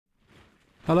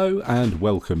Hello and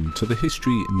welcome to the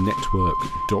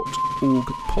HistoryNetwork.org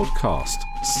podcast,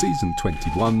 Season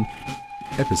 21,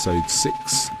 Episode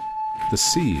 6, The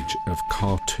Siege of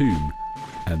Khartoum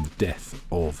and the Death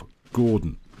of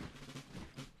Gordon.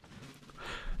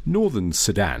 Northern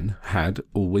Sudan had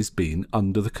always been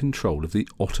under the control of the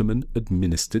Ottoman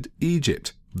administered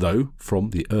Egypt, though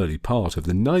from the early part of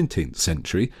the 19th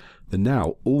century, the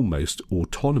now almost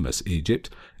autonomous Egypt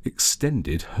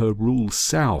extended her rule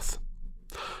south.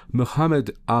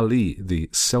 Muhammad Ali, the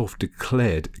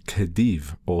self-declared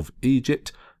Khedive of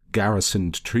Egypt,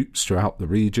 garrisoned troops throughout the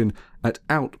region at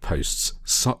outposts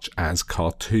such as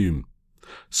Khartoum.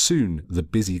 Soon the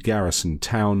busy garrison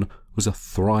town was a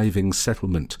thriving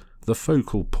settlement, the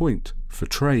focal point for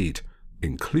trade,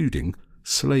 including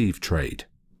slave trade.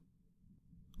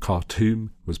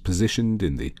 Khartoum was positioned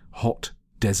in the hot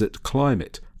desert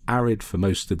climate, arid for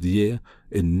most of the year.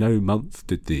 In no month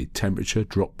did the temperature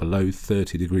drop below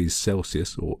 30 degrees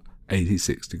Celsius or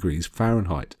 86 degrees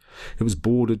Fahrenheit. It was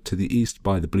bordered to the east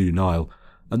by the Blue Nile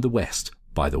and the west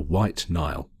by the White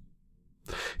Nile.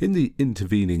 In the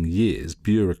intervening years,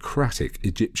 bureaucratic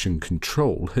Egyptian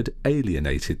control had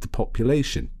alienated the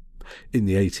population. In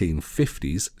the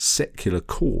 1850s, secular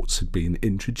courts had been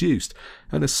introduced,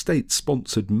 and a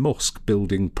state-sponsored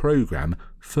mosque-building programme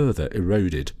further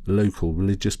eroded local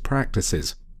religious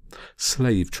practices.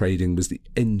 Slave trading was the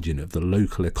engine of the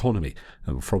local economy,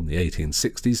 and from the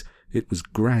 1860s it was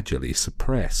gradually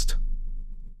suppressed.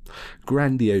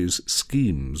 Grandiose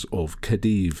schemes of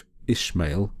Khedive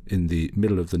Ismail in the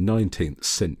middle of the 19th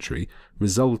century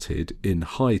resulted in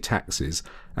high taxes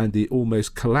and the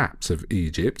almost collapse of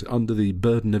Egypt under the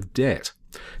burden of debt.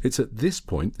 It's at this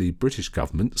point the British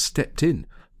government stepped in,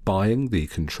 buying the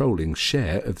controlling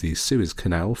share of the Suez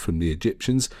Canal from the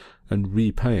Egyptians and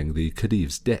repaying the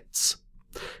Khedive's debts.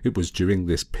 It was during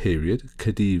this period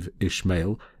Khedive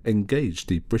Ismail engaged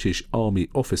the British Army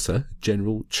officer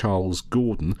General Charles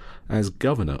Gordon as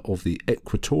governor of the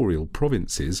equatorial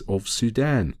provinces of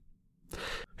Sudan.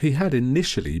 He had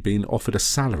initially been offered a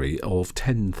salary of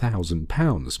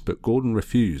 £10,000, but Gordon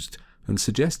refused and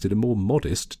suggested a more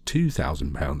modest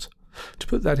 £2,000. To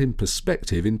put that in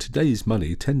perspective, in today's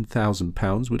money,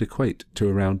 £10,000 would equate to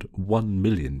around $1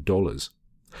 million.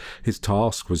 His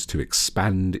task was to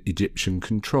expand Egyptian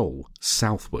control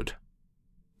southward.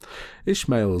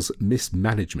 Ismail's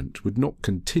mismanagement would not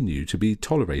continue to be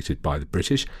tolerated by the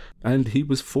British, and he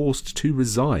was forced to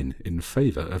resign in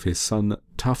favour of his son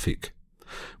Tawfiq.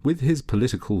 With his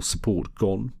political support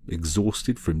gone,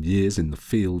 exhausted from years in the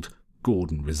field,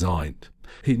 Gordon resigned.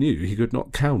 He knew he could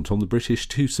not count on the British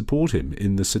to support him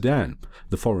in the Sudan.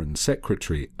 The Foreign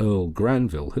Secretary, Earl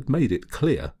Granville, had made it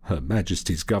clear Her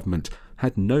Majesty's government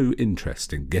had no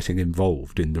interest in getting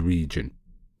involved in the region.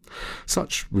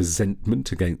 Such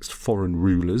resentment against foreign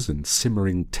rulers and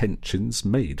simmering tensions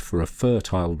made for a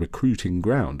fertile recruiting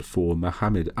ground for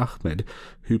Mohammed Ahmed,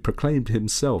 who proclaimed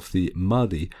himself the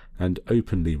Mahdi and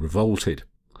openly revolted.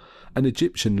 An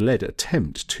Egyptian-led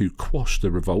attempt to quash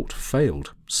the revolt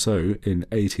failed, so in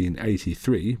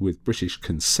 1883, with British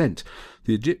consent,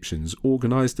 the Egyptians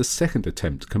organised a second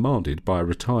attempt commanded by a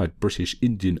retired British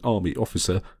Indian Army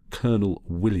officer, Colonel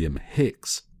William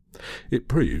Hicks. It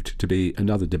proved to be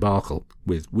another debacle,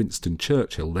 with Winston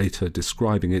Churchill later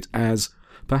describing it as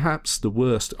perhaps the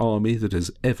worst army that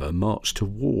has ever marched to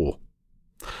war.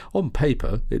 On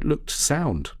paper, it looked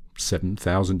sound.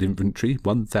 7,000 infantry,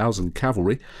 1,000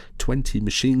 cavalry, 20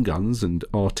 machine guns and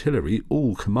artillery,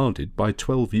 all commanded by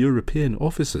 12 European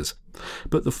officers.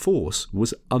 But the force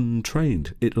was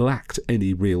untrained. It lacked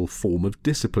any real form of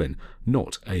discipline,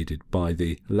 not aided by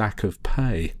the lack of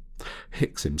pay.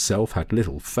 Hicks himself had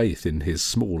little faith in his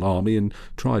small army and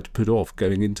tried to put off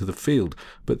going into the field,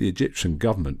 but the Egyptian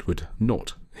government would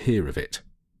not hear of it.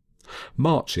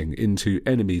 Marching into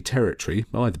enemy territory,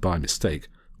 either by mistake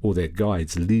or their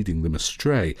guides leading them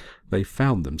astray, they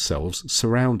found themselves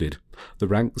surrounded. The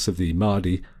ranks of the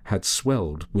Mahdi had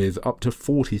swelled with up to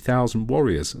 40,000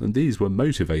 warriors, and these were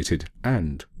motivated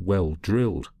and well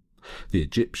drilled. The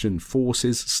Egyptian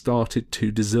forces started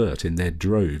to desert in their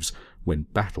droves when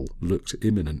battle looked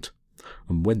imminent.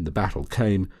 And when the battle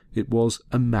came, it was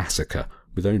a massacre,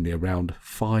 with only around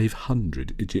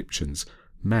 500 Egyptians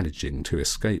managing to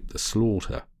escape the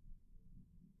slaughter.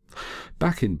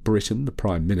 Back in Britain, the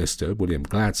Prime Minister, William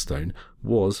Gladstone,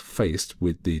 was faced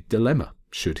with the dilemma: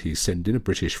 should he send in a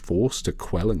British force to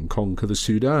quell and conquer the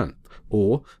Sudan,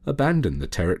 or abandon the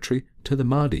territory to the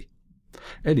Mahdi?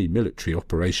 Any military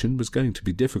operation was going to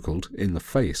be difficult in the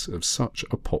face of such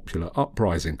a popular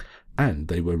uprising, and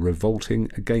they were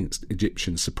revolting against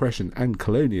Egyptian suppression and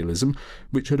colonialism,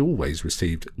 which had always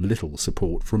received little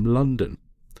support from London.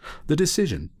 The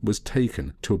decision was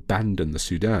taken to abandon the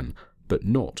Sudan, but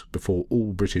not before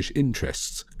all British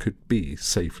interests could be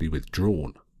safely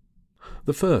withdrawn.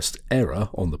 The first error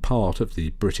on the part of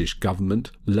the British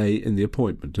government lay in the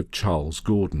appointment of Charles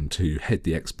Gordon to head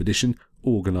the expedition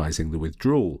organising the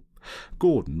withdrawal.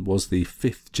 Gordon was the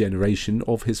fifth generation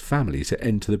of his family to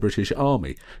enter the British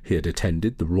Army. He had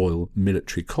attended the Royal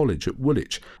Military College at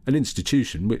Woolwich, an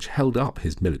institution which held up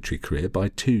his military career by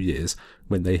 2 years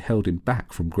when they held him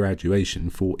back from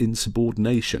graduation for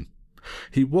insubordination.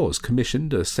 He was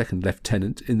commissioned a second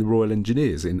lieutenant in the Royal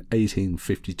Engineers in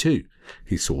 1852.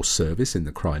 He saw service in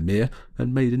the Crimea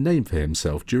and made a name for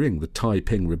himself during the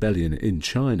Taiping Rebellion in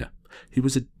China. He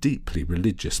was a deeply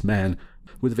religious man,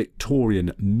 with a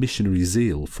Victorian missionary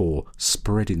zeal for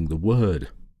spreading the word.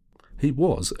 He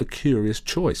was a curious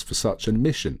choice for such a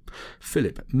mission.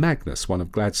 Philip Magnus, one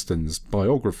of Gladstone's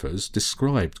biographers,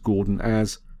 described Gordon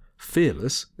as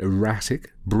fearless,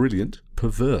 erratic, brilliant,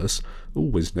 perverse,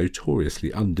 always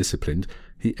notoriously undisciplined.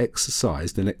 He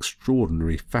exercised an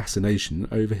extraordinary fascination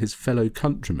over his fellow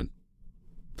countrymen.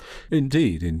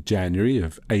 Indeed, in January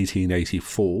of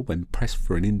 1884, when pressed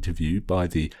for an interview by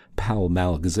the Pall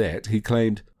Mall Gazette, he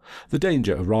claimed, "The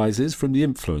danger arises from the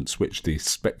influence which the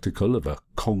spectacle of a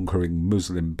conquering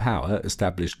Muslim power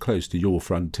established close to your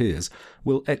frontiers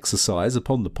will exercise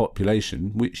upon the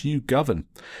population which you govern.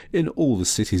 In all the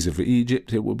cities of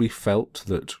Egypt it will be felt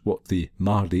that what the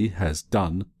Mahdi has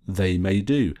done they may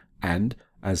do, and,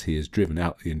 as he has driven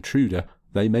out the intruder,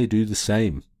 they may do the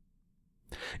same."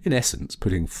 In essence,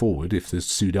 putting forward, if the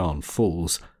Sudan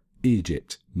falls,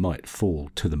 Egypt might fall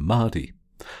to the Mahdi.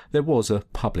 There was a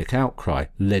public outcry,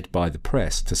 led by the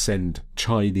press, to send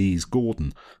Chinese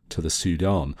Gordon to the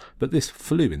Sudan, but this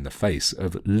flew in the face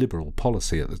of Liberal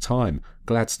policy at the time.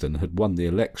 Gladstone had won the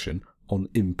election on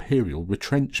imperial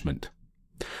retrenchment.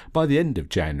 By the end of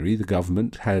January, the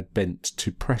government had bent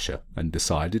to pressure and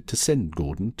decided to send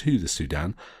Gordon to the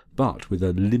Sudan, but with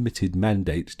a limited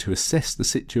mandate to assess the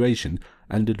situation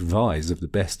and advise of the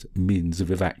best means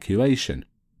of evacuation.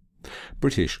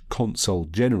 British Consul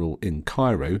General in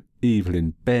Cairo,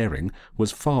 Evelyn Baring,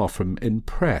 was far from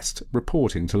impressed,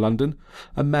 reporting to London,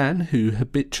 "A man who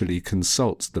habitually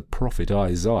consults the prophet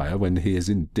Isaiah when he is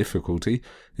in difficulty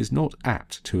is not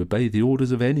apt to obey the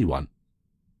orders of anyone."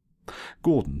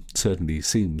 Gordon certainly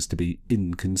seems to be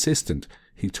inconsistent.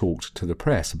 He talked to the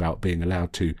press about being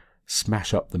allowed to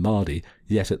smash up the Mahdi,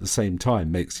 yet at the same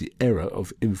time makes the error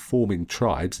of informing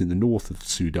tribes in the north of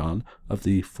Sudan of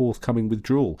the forthcoming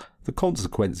withdrawal, the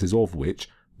consequences of which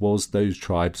was those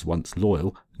tribes once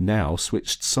loyal now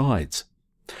switched sides.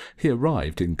 He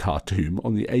arrived in Khartoum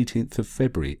on the 18th of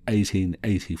February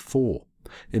 1884.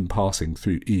 In passing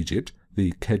through Egypt,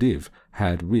 the Khedive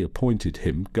had reappointed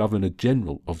him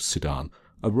Governor-General of Sudan,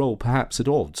 a role perhaps at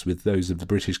odds with those of the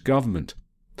British government.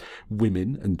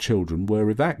 Women and children were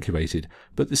evacuated,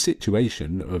 but the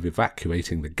situation of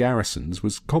evacuating the garrisons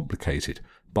was complicated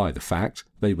by the fact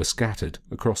they were scattered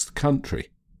across the country.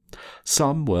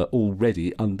 Some were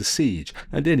already under siege,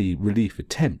 and any relief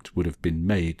attempt would have been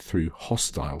made through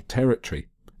hostile territory.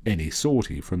 Any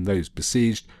sortie from those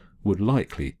besieged would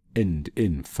likely end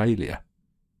in failure.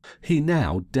 He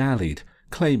now dallied,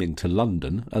 claiming to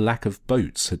London a lack of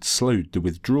boats had slowed the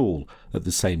withdrawal. At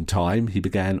the same time, he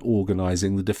began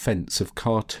organising the defence of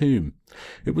Khartoum.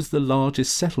 It was the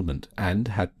largest settlement and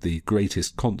had the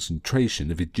greatest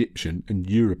concentration of Egyptian and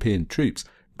European troops,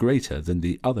 greater than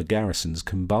the other garrisons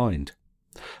combined.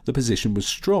 The position was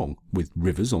strong, with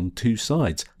rivers on two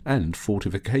sides and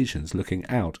fortifications looking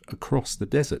out across the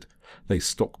desert. They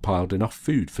stockpiled enough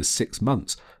food for 6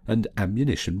 months, and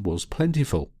ammunition was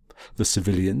plentiful. The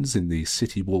civilians in the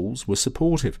city walls were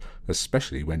supportive,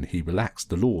 especially when he relaxed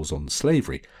the laws on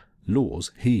slavery,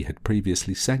 laws he had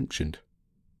previously sanctioned.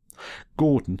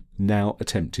 Gordon now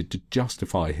attempted to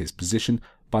justify his position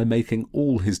by making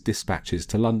all his dispatches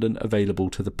to London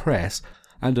available to the press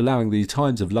and allowing the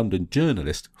Times of London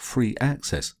journalist free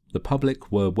access. The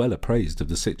public were well appraised of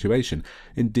the situation.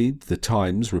 Indeed, the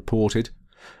Times reported,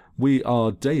 "We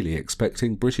are daily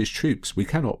expecting British troops. We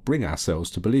cannot bring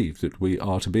ourselves to believe that we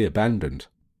are to be abandoned."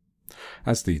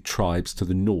 As the tribes to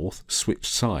the north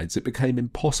switched sides, it became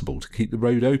impossible to keep the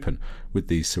road open. With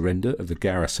the surrender of the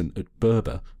garrison at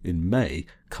Berber in May,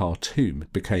 Khartoum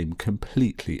became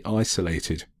completely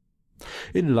isolated.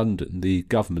 In London, the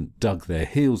government dug their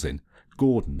heels in.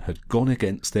 Gordon had gone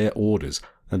against their orders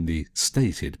and the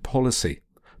stated policy.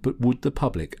 But would the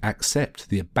public accept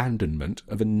the abandonment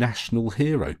of a national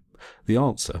hero? The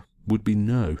answer would be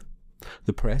no.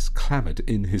 The press clamoured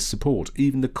in his support.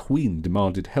 Even the Queen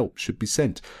demanded help should be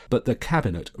sent, but the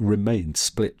cabinet remained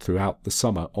split throughout the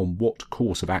summer on what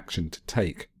course of action to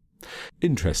take.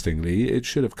 Interestingly, it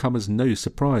should have come as no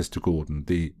surprise to Gordon,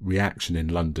 the reaction in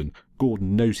London.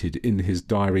 Gordon noted in his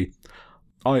diary,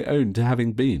 "I own to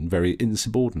having been very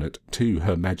insubordinate to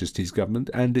Her Majesty's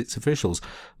government and its officials,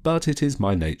 but it is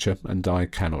my nature, and I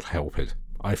cannot help it.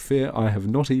 I fear I have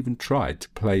not even tried to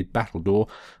play battledore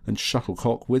and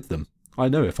shuttlecock with them. I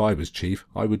know if I was chief,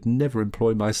 I would never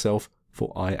employ myself,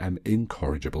 for I am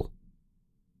incorrigible."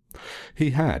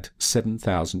 He had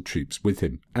 7,000 troops with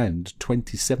him and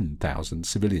 27,000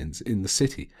 civilians in the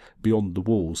city. Beyond the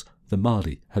walls, the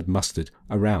Mahdi had mustered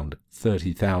around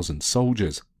 30,000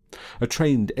 soldiers. A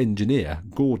trained engineer,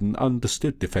 Gordon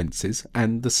understood defences,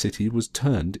 and the city was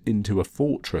turned into a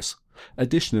fortress.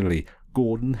 Additionally,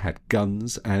 Gordon had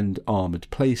guns and armoured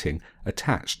plating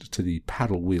attached to the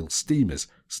paddle-wheel steamers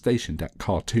stationed at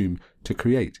Khartoum to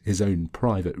create his own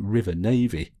private river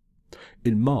navy.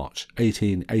 In March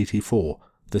 1884,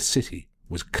 the city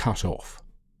was cut off.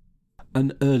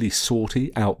 An early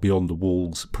sortie out beyond the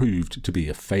walls proved to be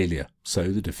a failure, so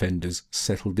the defenders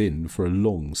settled in for a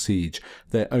long siege.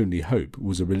 Their only hope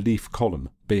was a relief column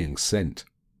being sent.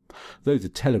 Though the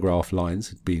telegraph lines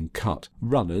had been cut,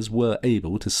 runners were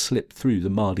able to slip through the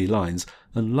Mahdi lines,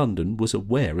 and London was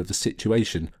aware of the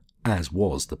situation, as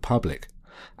was the public.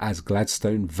 As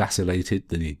Gladstone vacillated,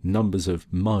 the numbers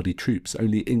of Mahdi troops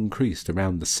only increased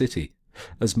around the city.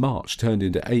 As March turned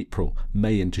into April,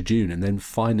 May into June, and then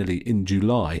finally in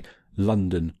July,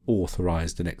 London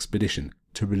authorised an expedition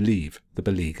to relieve the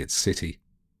beleaguered city.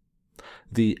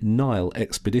 The Nile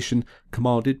expedition,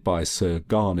 commanded by Sir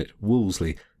Garnet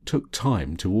Wolseley, took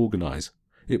time to organise.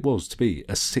 It was to be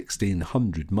a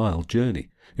 1,600-mile journey.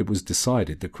 It was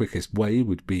decided the quickest way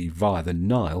would be via the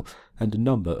Nile, and a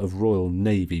number of Royal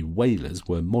Navy whalers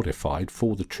were modified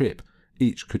for the trip.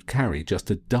 Each could carry just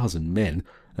a dozen men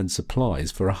and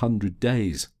supplies for 100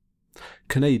 days.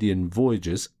 Canadian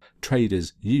voyagers,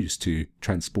 traders used to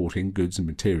transporting goods and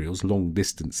materials long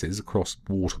distances across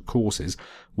water courses,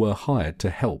 were hired to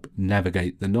help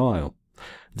navigate the Nile.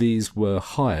 These were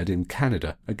hired in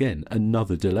Canada, again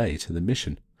another delay to the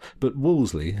mission. But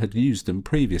Wolseley had used them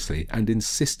previously and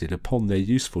insisted upon their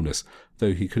usefulness,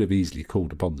 though he could have easily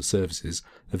called upon the services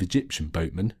of Egyptian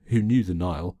boatmen who knew the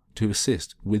Nile to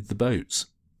assist with the boats.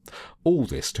 All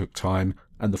this took time,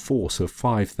 and the force of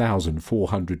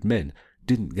 5,400 men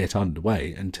didn't get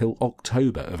underway until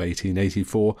October of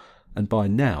 1884, and by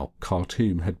now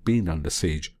Khartoum had been under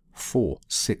siege for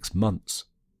 6 months.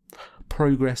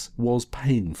 Progress was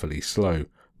painfully slow.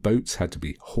 Boats had to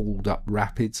be hauled up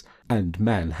rapids, and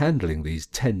manhandling these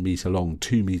 10-metre-long,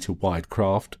 2-metre-wide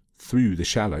craft through the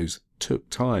shallows took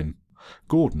time.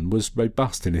 Gordon was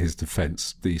robust in his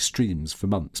defence. The streams for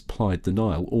months plied the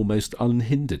Nile almost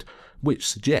unhindered, which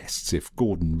suggests, if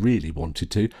Gordon really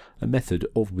wanted to, a method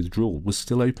of withdrawal was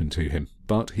still open to him,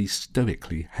 but he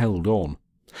stoically held on.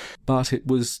 But it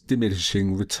was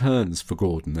diminishing returns for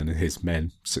Gordon and his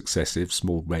men. Successive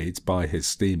small raids by his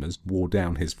steamers wore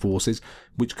down his forces,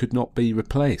 which could not be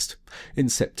replaced. In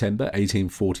September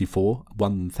 1844,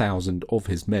 1,000 of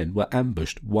his men were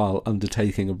ambushed while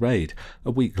undertaking a raid.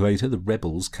 A week later, the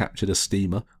rebels captured a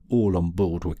steamer. All on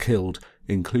board were killed,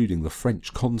 including the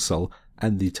French consul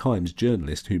and the Times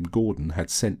journalist whom Gordon had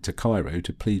sent to Cairo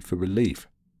to plead for relief.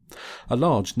 A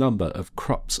large number of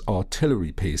Krupp's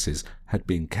artillery pieces had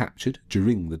been captured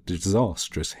during the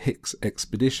disastrous Hicks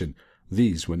expedition.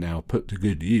 These were now put to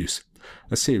good use.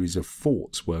 A series of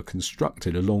forts were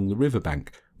constructed along the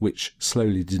riverbank, which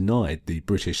slowly denied the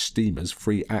British steamers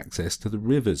free access to the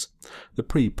rivers. The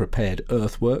pre-prepared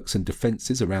earthworks and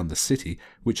defences around the city,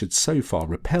 which had so far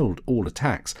repelled all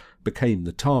attacks, became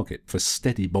the target for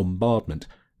steady bombardment,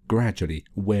 gradually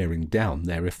wearing down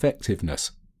their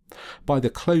effectiveness. By the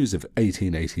close of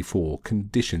 1884,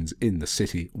 conditions in the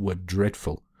city were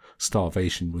dreadful.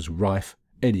 Starvation was rife.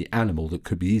 Any animal that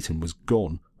could be eaten was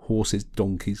gone: horses,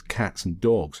 donkeys, cats and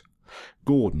dogs.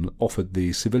 Gordon offered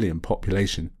the civilian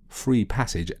population free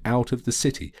passage out of the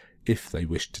city if they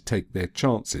wished to take their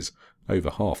chances. Over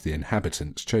half the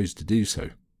inhabitants chose to do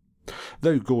so.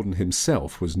 Though Gordon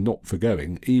himself was not for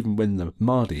going, even when the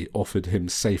Mahdi offered him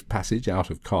safe passage out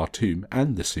of Khartoum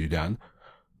and the Sudan,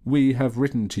 "We have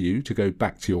written to you to go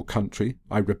back to your country.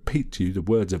 I repeat to you the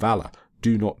words of Allah,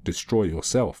 do not destroy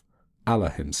yourself.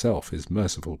 Allah himself is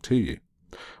merciful to you."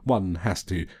 One has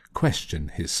to question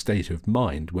his state of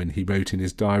mind when he wrote in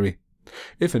his diary,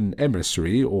 "If an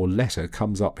emissary or letter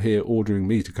comes up here ordering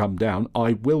me to come down,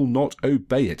 I will not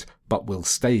obey it, but will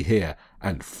stay here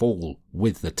and fall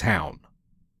with the town."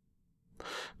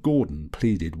 Gordon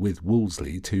pleaded with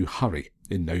Wolseley to hurry.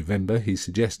 In November he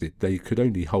suggested they could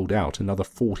only hold out another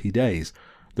 40 days.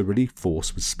 The relief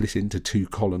force was split into 2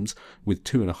 columns, with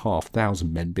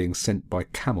 2,500 men being sent by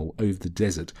camel over the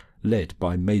desert, led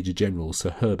by Major General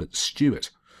Sir Herbert Stewart.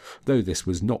 Though this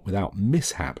was not without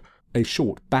mishap, a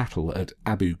short battle at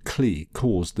Abu Klea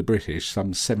caused the British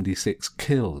some 76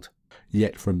 killed.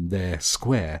 Yet from their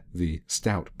square the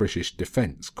stout British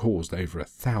defence caused over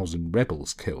 1,000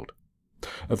 rebels killed,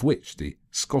 of which the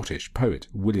Scottish poet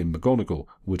William McGonagall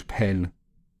would pen,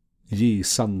 "Ye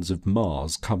sons of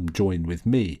Mars, come join with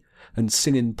me, and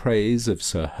sing in praise of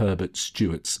Sir Herbert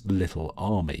Stewart's little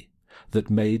army, that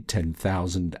made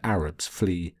 10,000 Arabs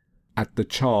flee, at the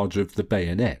charge of the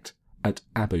bayonet at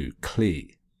Abu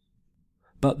Klea."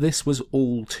 But this was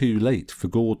all too late for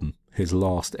Gordon. His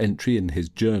last entry in his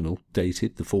journal,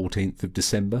 dated the 14th of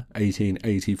December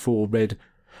 1884, read,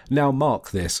 "Now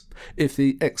mark this, if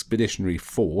the expeditionary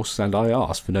force, and I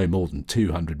ask for no more than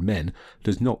 200 men,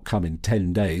 does not come in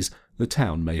 10 days, the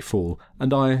town may fall,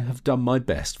 and I have done my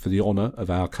best for the honour of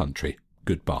our country.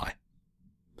 Goodbye."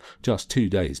 Just 2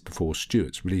 days before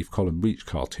Stuart's relief column reached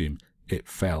Khartoum, it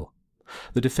fell.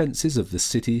 The defences of the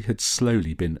city had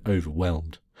slowly been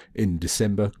overwhelmed. In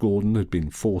December, Gordon had been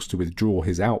forced to withdraw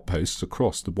his outposts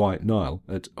across the White Nile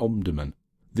at Omdurman.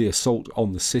 The assault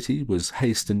on the city was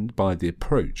hastened by the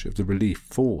approach of the relief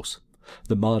force.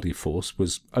 The Mahdi force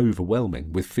was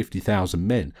overwhelming, with 50,000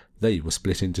 men. They were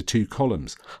split into 2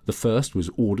 columns. The first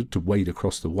was ordered to wade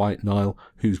across the White Nile,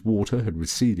 whose water had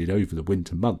receded over the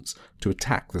winter months, to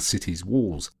attack the city's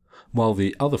walls, while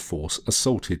the other force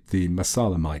assaulted the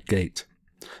Masalamite Gate.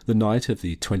 The night of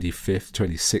the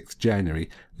 25th-26th January,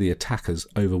 the attackers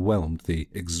overwhelmed the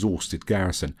exhausted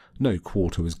garrison. No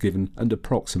quarter was given, and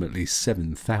approximately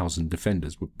 7,000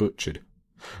 defenders were butchered.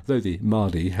 Though the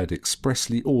Mahdi had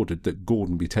expressly ordered that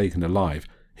Gordon be taken alive,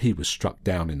 he was struck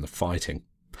down in the fighting.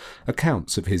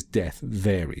 Accounts of his death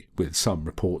vary, with some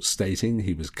reports stating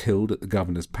he was killed at the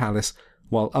governor's palace,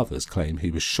 while others claim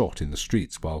he was shot in the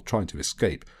streets while trying to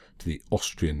escape to the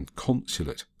Austrian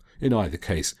consulate. In either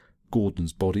case,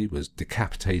 Gordon's body was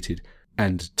decapitated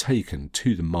and taken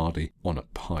to the Mahdi on a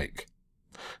pike.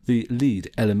 The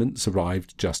lead elements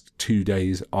arrived just 2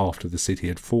 days after the city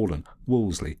had fallen.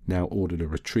 Wolseley now ordered a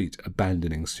retreat,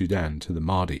 abandoning Sudan to the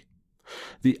Mahdi.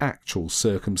 The actual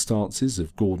circumstances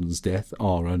of Gordon's death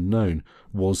are unknown.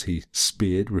 Was he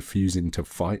speared refusing to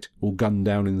fight, or gunned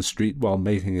down in the street while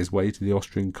making his way to the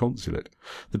Austrian consulate?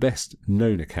 The best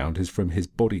known account is from his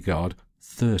bodyguard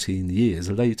 13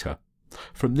 years later.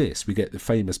 From this we get the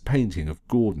famous painting of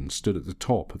Gordon stood at the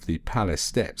top of the palace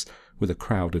steps with a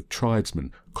crowd of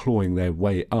tribesmen clawing their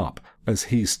way up as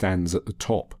he stands at the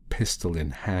top, pistol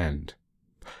in hand.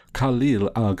 Khalil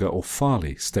Aga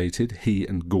Ofali stated he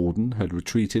and Gordon had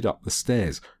retreated up the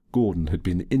stairs. Gordon had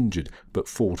been injured but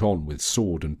fought on with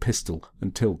sword and pistol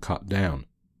until cut down.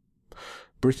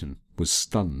 Britain was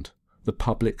stunned. The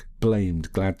public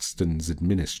blamed Gladstone's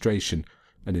administration,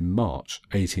 and in March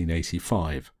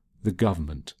 1885 the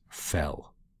government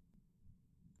fell.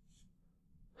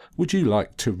 Would you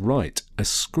like to write a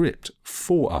script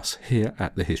for us here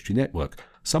at the History Network?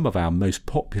 Some of our most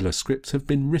popular scripts have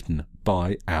been written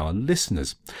by our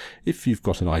listeners. If you've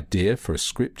got an idea for a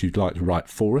script you'd like to write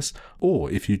for us, or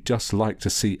if you'd just like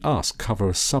to see us cover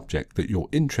a subject that you're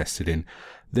interested in,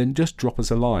 then just drop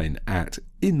us a line at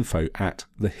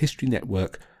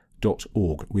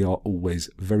info@thehistorynetwork.org. We are always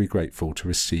very grateful to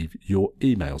receive your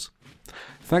emails.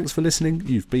 Thanks for listening.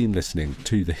 You've been listening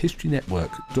to the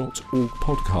historynetwork.org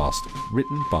podcast,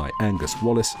 written by Angus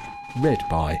Wallace, read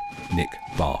by Nick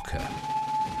Barker.